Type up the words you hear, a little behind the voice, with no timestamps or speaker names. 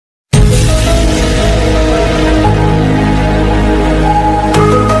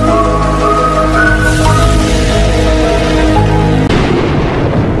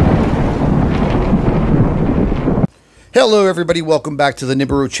Hello everybody, welcome back to the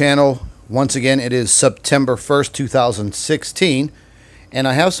Nibiru channel. Once again, it is September 1st, 2016, and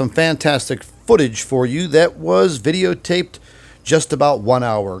I have some fantastic footage for you that was videotaped just about 1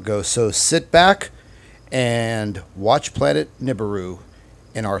 hour ago. So sit back and watch planet Nibiru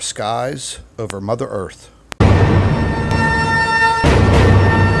in our skies over Mother Earth.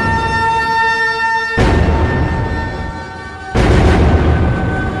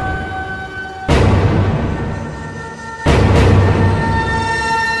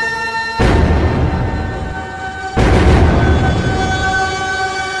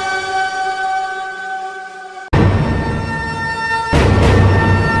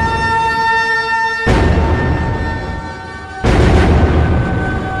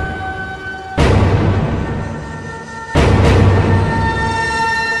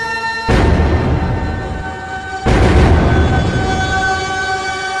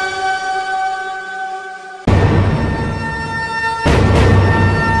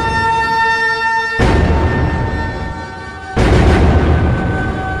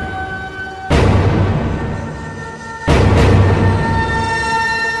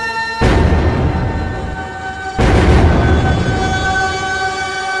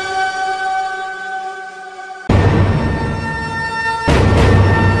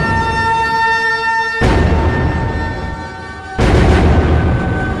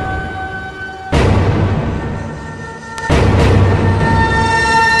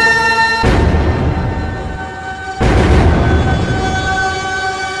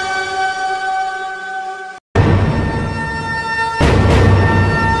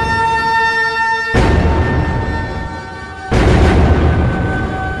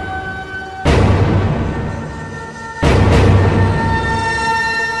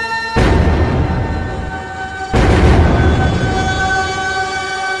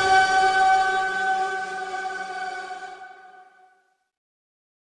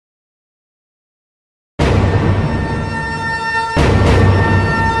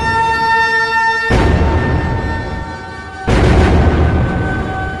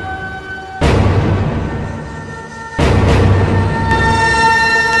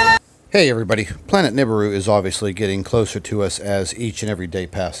 Hey everybody, planet Nibiru is obviously getting closer to us as each and every day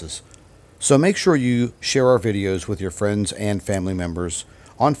passes. So make sure you share our videos with your friends and family members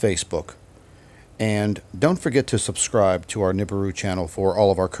on Facebook. And don't forget to subscribe to our Nibiru channel for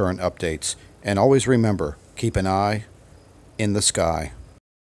all of our current updates. And always remember, keep an eye in the sky.